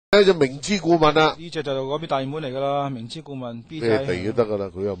呢隻明知故問啦，呢隻就嗰邊大熱門嚟噶啦，明知故問 B 仔咩地都得噶啦，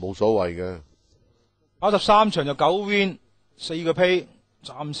佢又冇所謂嘅。跑13場就9 win 4個 pay，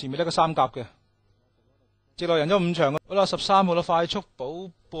 暫時未得個3甲嘅。直落贏咗5場。好啦，13號啦，快速寶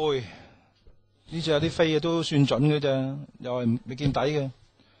貝呢隻有啲飛嘅都算準嘅啫，又係未見底嘅。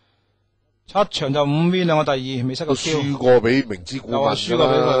7場就5 win 兩個第二，未失過 Q。輸過俾明知故問啦。輸過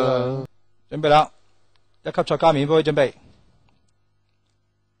俾佢。準備啦，一級賽加冕杯準備。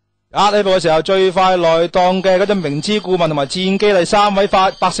呢部嘅時候最快來檔嘅嗰隻明知故問同埋戰機第3位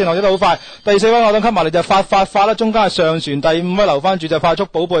百勝落咗得好快，第4位來檔吸埋嚟就發啦，中間係上船，第5位留翻住就快速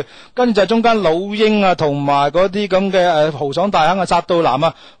寶貝，跟住就中間老鷹啊同埋嗰啲咁嘅豪爽大亨啊殺到南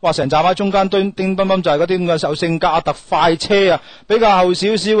啊，哇成站喺中間叮叮噹噹就係嗰啲咁嘅有性格特快車啊，比較後少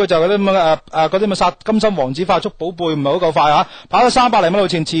少嘅就係嗰啲咁嘅嗰啲咁嘅殺金心王子快速寶貝唔係好夠快啊，跑咗300零米路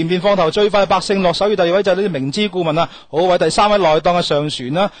前面放頭最快百勝落，首位第2位就係呢啲明知故問啊，好位第3位內檔嘅上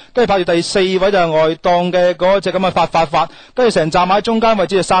船啦，跟住跑住第4位就係外檔嘅嗰隻咁嘅發，跟住成站喺中間位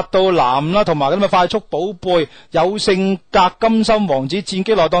置就殺到南啦，同埋咁嘅快速寶貝有性格金心王子戰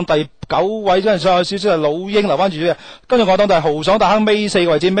機內檔第9位真係上去少少係老鷹留翻住嘅，跟住外檔就係豪爽大亨尾4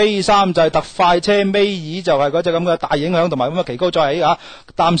個位置，尾3就係特快車，尾2就係嗰隻咁嘅大影響同埋咁嘅旗高再起啊，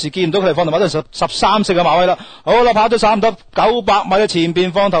暫時見唔到佢哋放頭馬都係13勝嘅馬位啦。好啦，跑咗差唔多900米嘅前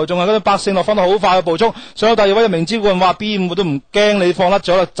邊放頭仲係嗰啲百勝落放得好快嘅步速，上到第2位就明知故問話邊個都唔驚你放甩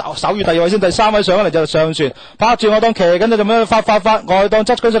咗啦，首月第2位先，第3位上翻嚟就上船，拍住外檔騎緊就咁樣發，外檔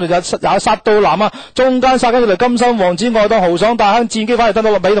側跟上嚟就又殺到南啊，中間殺緊上嚟金心王子，外檔豪爽大亨戰機翻嚟登到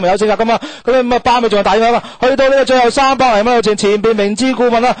落尾同埋有性格咁啊，嗰啲咁嘅巴尾仲係大影響啊，去到呢個最後300零米路前邊明知故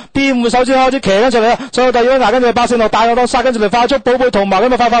問啦，邊會首先開始騎緊上嚟啊，上到第2位拿跟住百勝落大外檔殺緊上嚟快速寶貝同埋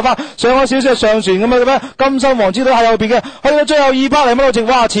咁啊發上開少少上船咁啊咁樣，金心王子都喺後邊嘅，去到最後200零米路前，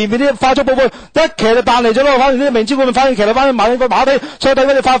哇前邊啲快速寶貝一騎就彈嚟咗咯，反而啲明知故問反而騎到翻馬地，上第2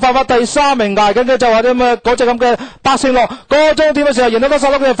位就發第3名挨緊嘅就係啲咁嘅嗰隻咁嘅百勝落，個終點嘅時候贏到得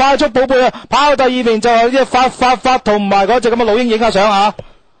10粒嘅快速寶貝啊，跑到第2名就係呢隻發同埋嗰隻咁嘅老鷹影下相啊，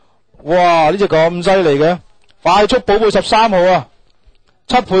哇呢隻咁犀利嘅快速寶貝13號啊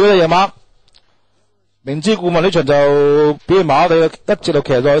，7倍嘅贏馬，明知故問呢場就表現麻麻地，一直就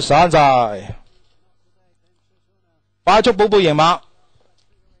騎到散晒，快速寶貝贏馬。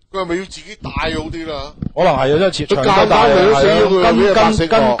佢係咪要自己帶好啲啦？可能係啊，因為長得大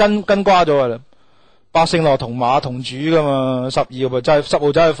跟瓜咗啦。百勝落同馬同主噶嘛，12號真係10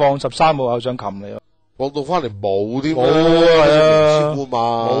號真係放，13號後上擒嚟，放到翻嚟冇啲，冇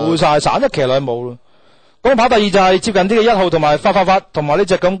啊，冇晒散一騎落去冇咯。咁跑第2就係接近啲嘅1號同埋發同埋呢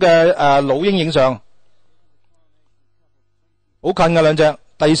隻咁嘅老鷹影相，好近嘅兩隻。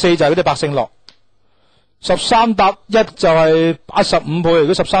第4就係嗰啲百勝落。13搭1就係85倍，如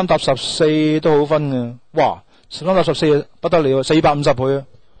果13搭14都好分嘅。哇，13搭14不得了，450倍啊，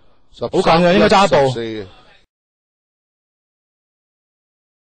好近嘅，應該揸一步。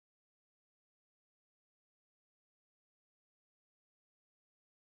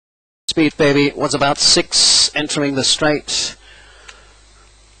Speed Baby was about 6 entering the straight,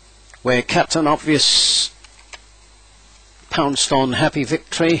 where Captain Obvious pounced on Happy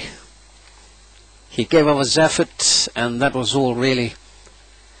Victory. He gave up his effort, and that was all really.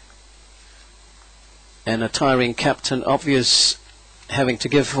 And a tiring Captain Obvious having to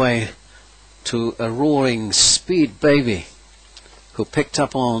give way to a roaring Speed Baby, who picked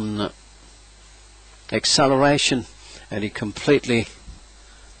up on acceleration, and he completely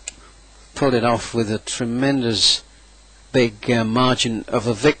pulled it off with a tremendous big margin of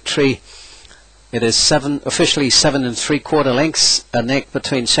a victory. It is officially 7 3/4 lengths, a neck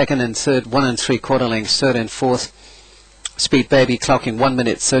between second and third, 1 3/4 lengths, third and fourth. Speed Baby clocking 1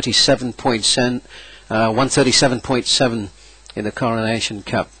 minute 137.7 in the Coronation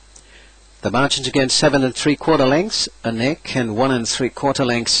Cup. The margins again 7 3/4 lengths, a neck, and 1 3/4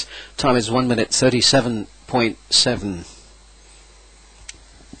 lengths. Time is 1 minute 37.7.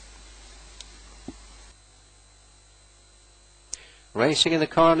 Racing in the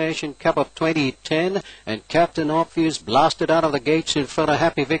Coronation Cup of 2010, and Captain Obvious blasted out of the gates in front of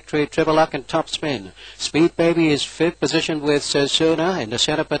Happy Victory, Triple Luck and Top Spin. Speed Baby is fifth, positioned with Sasuna. In the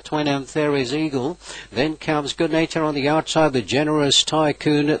center between them there is Eagle. Then comes Good Nature on the outside, the Generous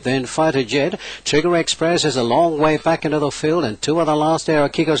Tycoon, then Fighter Jet. Trigger Express is a long way back into the field, and 2 of the last there are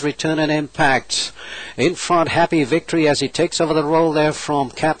Kiko's Return and Impact. In front, Happy Victory as he takes over the roll there from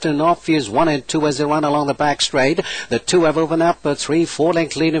Captain Obvious. 1 and 2 as they run along the back straight. The 2 have opened up, but 3-4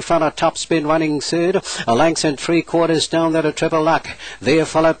 length lead in front of Top Spin running third. A length and 3/4 down there to Triple Luck. They're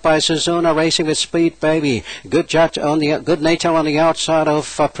followed by Suzona racing with Speed Baby. Good nature on the outside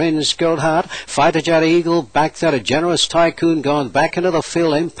of Prince Goldheart. Fighter Jet Eagle back there. A Generous Tycoon going back into the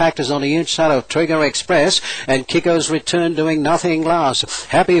field. Impact is on the inside of Trigger Express. And Kiko's Return doing nothing last.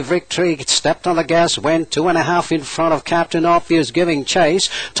 Happy Victory stepped on the gas. Went 2.5 in front of Captain Obvious giving chase.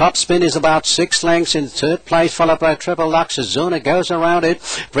 Top Spin is about 6 lengths in third place, followed by Triple Lux. Zona goes around it.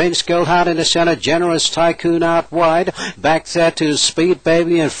 Prince Goldheart in the center. Generous Tycoon out wide. Back there to Speed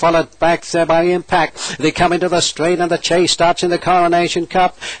Baby and followed back there by Impact. They come into the straight and the chase starts in the Coronation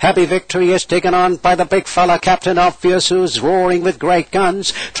Cup. Happy Victory is taken on by the big fella Captain Obvious, who's roaring with great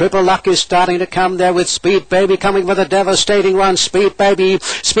guns. Triple Luck is starting to come there with Speed Baby coming with a devastating run. Speed Baby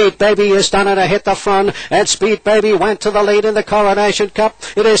is starting to hit the front, and Speed Baby went to the lead in the Coronation Cup.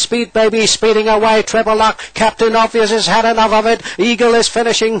 It is Speed Baby speeding away. Triple Luck, Captain Obvious has had enough of it. Eagle is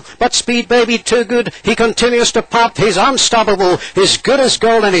finishing, but Speed Baby too good. He continues to pop. He's unstoppable. He's good as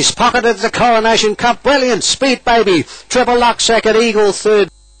gold, and he's pocketed the Coronation Cup. Brilliant. Speed Baby, Triple Luck second, Eagle third.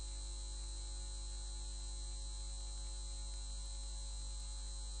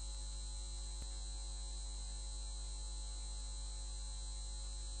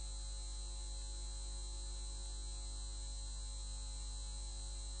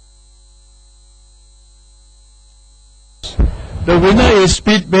 The winner is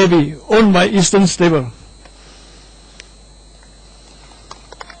Speed Baby, owned by Eastern Stable.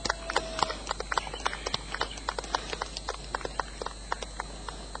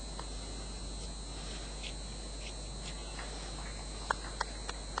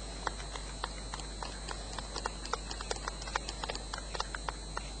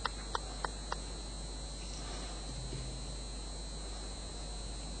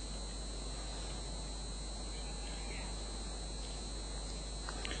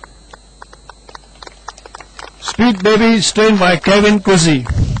 Speed Baby is trained by CRUZ.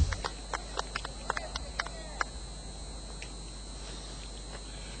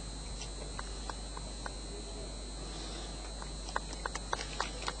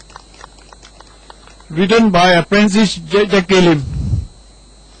 Ridden by apprentice Jackie Lim.